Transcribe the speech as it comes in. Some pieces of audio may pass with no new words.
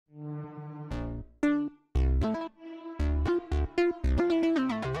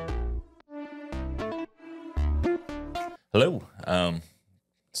Hello.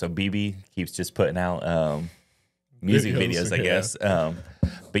 So BIBI keeps just putting out music videos, I guess.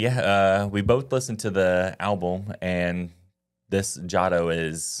 But yeah, we both listened to the album, and this JOTTO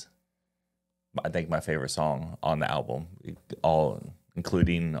is, I think, my favorite song on the album.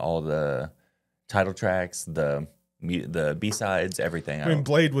 Including all the title tracks, the B-sides, everything. I mean,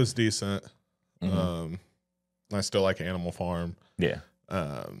 Blade was decent. I still like Animal Farm. Yeah.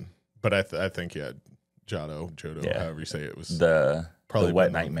 But I think, yeah, JOTTO, however you say it, was the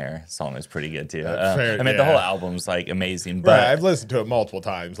Wet Nightmare song is pretty good too. The whole album's like amazing. But I've listened to it multiple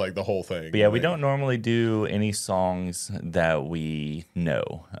times, like the whole thing. But yeah, we don't normally do any songs that we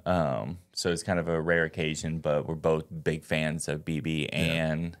know. So it's kind of a rare occasion, but we're both big fans of BIBI.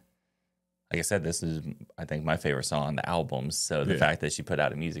 And like I said, this is, I think, my favorite song on the album. So the fact that she put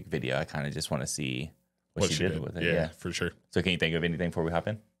out a music video, I kind of just want to see what she did with it. Yeah, for sure. So can you think of anything before we hop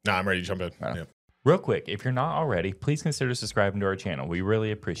in? No, I'm ready to jump in. Right. Yeah. Real quick, if you're not already, please consider subscribing to our channel. We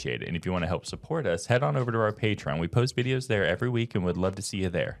really appreciate it. And if you want to help support us, head on over to our Patreon. We post videos there every week and would love to see you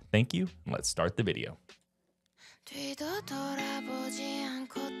there. Thank you. Let's start the video.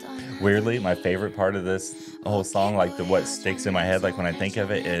 Weirdly, my favorite part of this whole song, like what sticks in my head, like when I think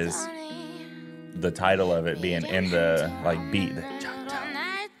of it, is the title of it being in the beat.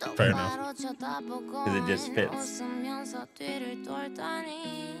 Fair enough. Because it just fits.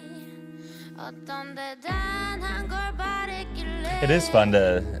 It is fun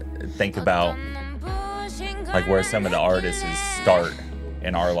to think about like where some of the artists start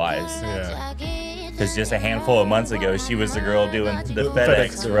in our lives. Yeah. Because just a handful of months ago, she was the girl doing the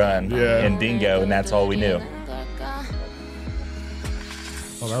FedEx run in Dingo, and that's all we knew.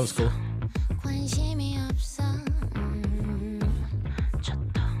 Oh, that was cool.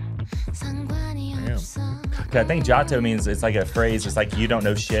 I think JOTTO means it's like a phrase. It's like you don't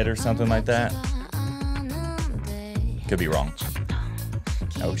know shit or something like that. Could be wrong.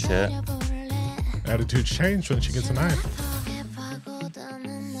 Oh shit. Attitudes change when she gets a knife.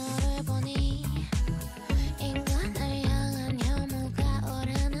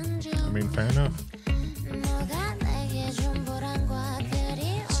 I mean, fair enough.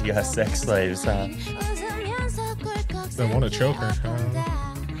 She got sex slaves, huh? They want to choke her.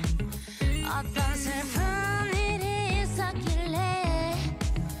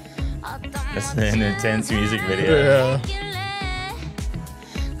 That's an intense music video. Yeah.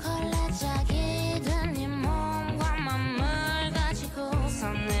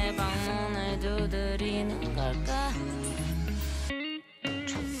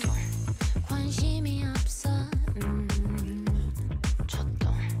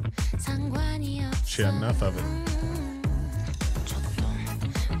 She had enough of it.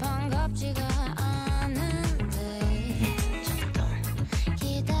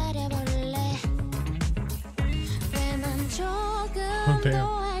 Oh, damn.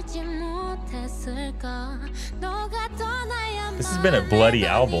 This has been a bloody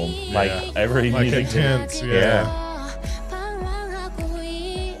album. Like every like music intense, video. Yeah.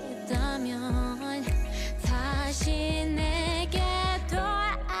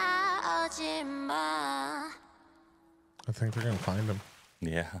 I think they're gonna find him.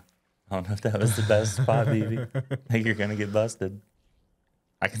 Yeah. I don't know if that was the best spot, BIBI. I think you're gonna get busted.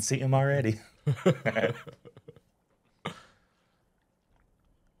 I can see him already.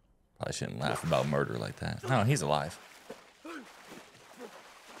 Probably shouldn't laugh about murder like that. No, he's alive.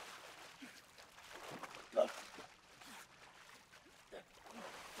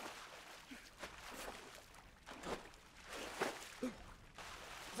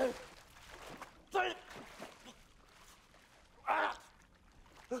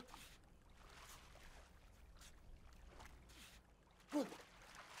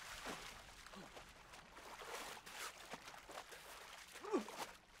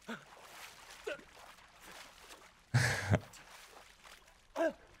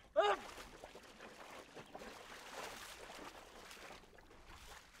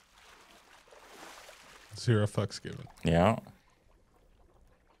 Zero fucks given. Yeah.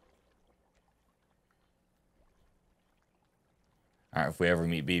 All right, if we ever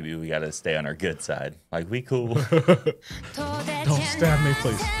meet BIBI, we gotta stay on our good side. Like, we cool. Don't stab me,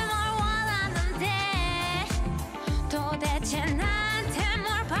 please.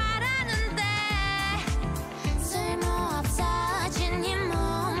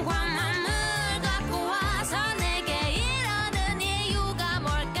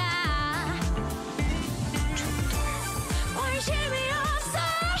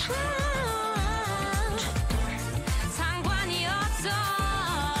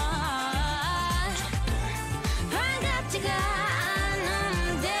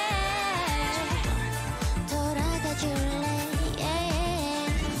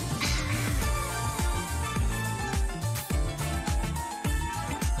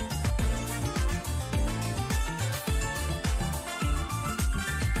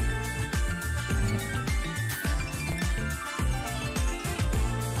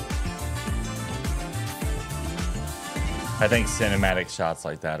 I think cinematic shots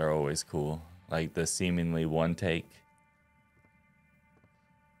like that are always cool. Like the seemingly one take.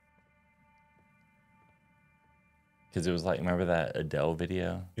 Because it was like, remember that Adele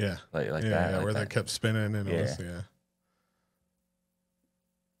video? Yeah. Like yeah, that? Yeah, like where that. they kept spinning and it was, yeah.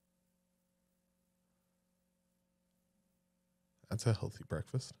 That's a healthy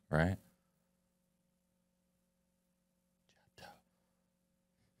breakfast. Right?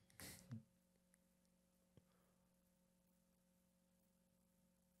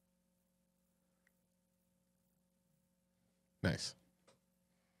 Nice.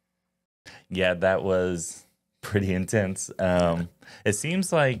 Yeah, that was pretty intense. It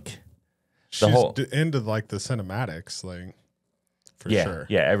seems like she's into like the cinematics, like for sure.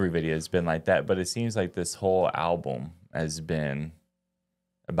 Yeah, every video has been like that, but it seems like this whole album has been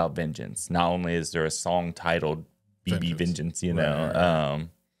about vengeance. Not only is there a song titled BB Vengeance, you know, right.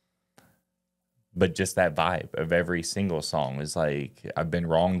 But just that vibe of every single song is like, I've been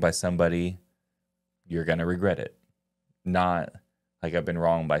wronged by somebody, you're gonna regret it. Not like I've been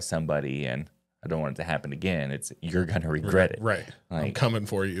wronged by somebody and I don't want it to happen again. It's you're gonna regret it. Right. Like, I'm coming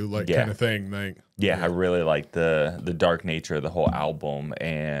for you, like kind of thing. Like I really like the dark nature of the whole album,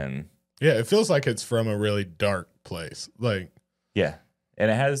 and it feels like it's from a really dark place. Like and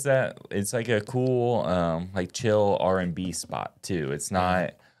it has that. It's like a cool, like chill R&B spot too. It's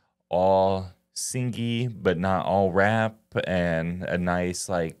not all singy, but not all rap, and a nice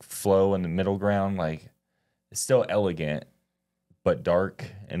like flow in the middle ground. Like it's still elegant, but dark,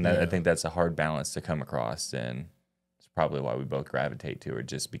 and I think that's a hard balance to come across, and it's probably why we both gravitate to it,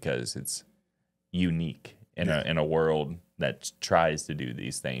 just because it's unique in a world that tries to do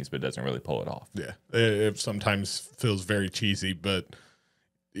these things but doesn't really pull it off. Yeah, it sometimes feels very cheesy, but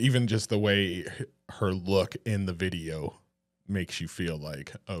even just the way her look in the video makes you feel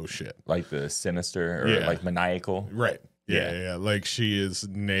like, oh shit, like the sinister or like maniacal, right? Yeah. Like she has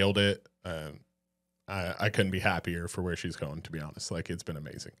nailed it. I couldn't be happier for where she's going, to be honest. Like, it's been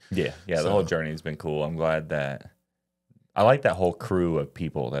amazing. Yeah, the whole journey has been cool. I'm glad that I like that whole crew of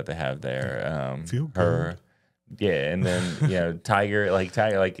people that they have there. Feel good. And then Tiger,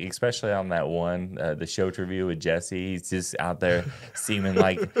 like especially on that one, the show review with Jesse. He's just out there seeming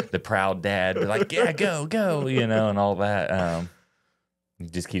like the proud dad, like go, and all that. He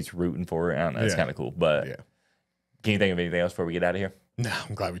just keeps rooting for her. I don't know, it's kind of cool. But can you think of anything else before we get out of here? No,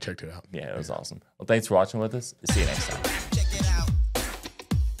 I'm glad we checked it out. Yeah, it was awesome. Well, thanks for watching with us. See you next time.